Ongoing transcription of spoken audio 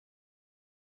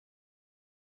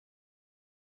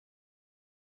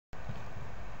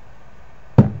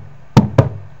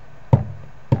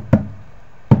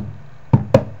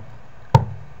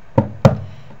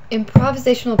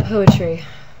Improvisational poetry.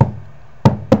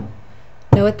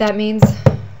 Know what that means?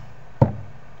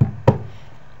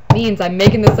 Means I'm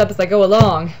making this up as I go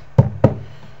along.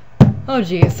 Oh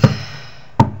geez.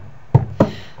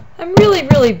 I'm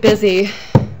really busy.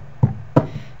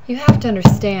 You have to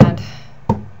understand.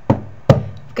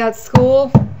 I've got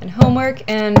school and homework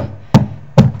and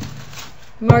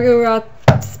Margot Roth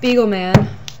Spiegelman.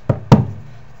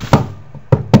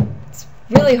 It's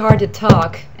really hard to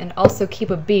talk and also keep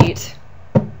a beat.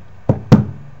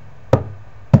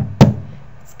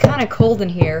 It's kind of cold in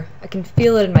here. I can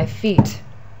feel it in my feet.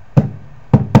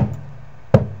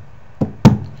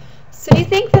 So do you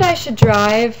think that I should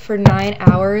drive for 9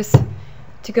 hours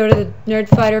to go to the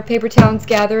Nerdfighter Paper Towns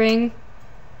gathering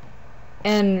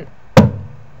and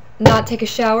not take a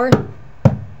shower?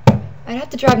 I'd have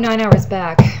to drive 9 hours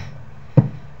back,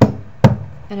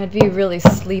 and I'd be really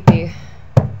sleepy.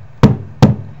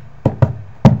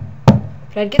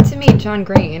 But I'd get to meet John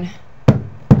Green.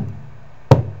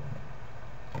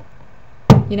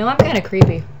 You know, I'm kind of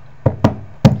creepy.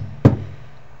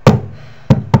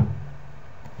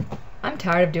 I'm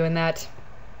tired of doing that.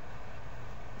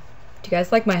 Do you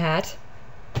guys like my hat?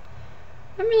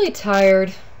 I'm really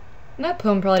tired. And that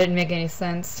poem probably didn't make any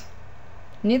sense.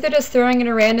 Neither does throwing in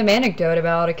a random anecdote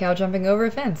about a cow jumping over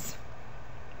a fence.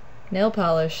 Nail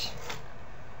polish.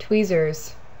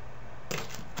 Tweezers.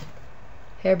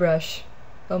 Hairbrush.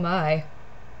 Oh my.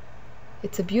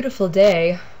 It's a beautiful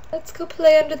day. Let's go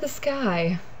play under the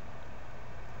sky.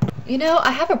 You know,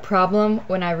 I have a problem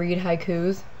when I read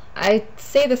haikus. I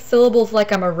say the syllables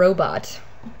like I'm a robot.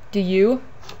 Do you?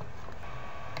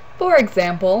 For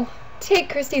example, take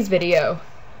Christy's video.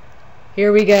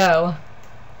 Here we go.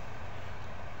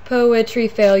 Poetry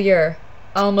failure.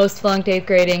 Almost flunked 8th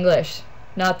grade English.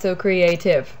 Not so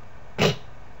creative.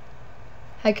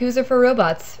 Haikus are for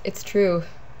robots. It's true.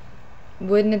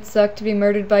 Wouldn't it suck to be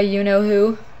murdered by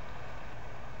you-know-who?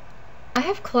 I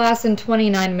have class in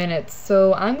 29 minutes,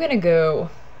 so I'm gonna go.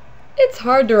 It's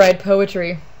hard to write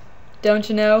poetry. Don't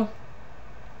you know?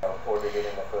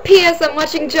 P.S. I'm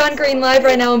watching John Green live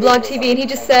right now on Blog TV, and he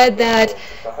just said that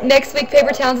next week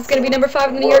Paper Towns is going to be #5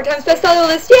 on the New York Times bestseller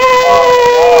list. Yay!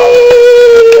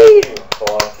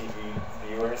 Blog TV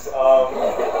viewers.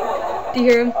 Do you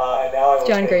hear him? And now I will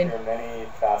John Green. your many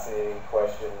fascinating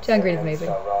questions. John Green is amazing.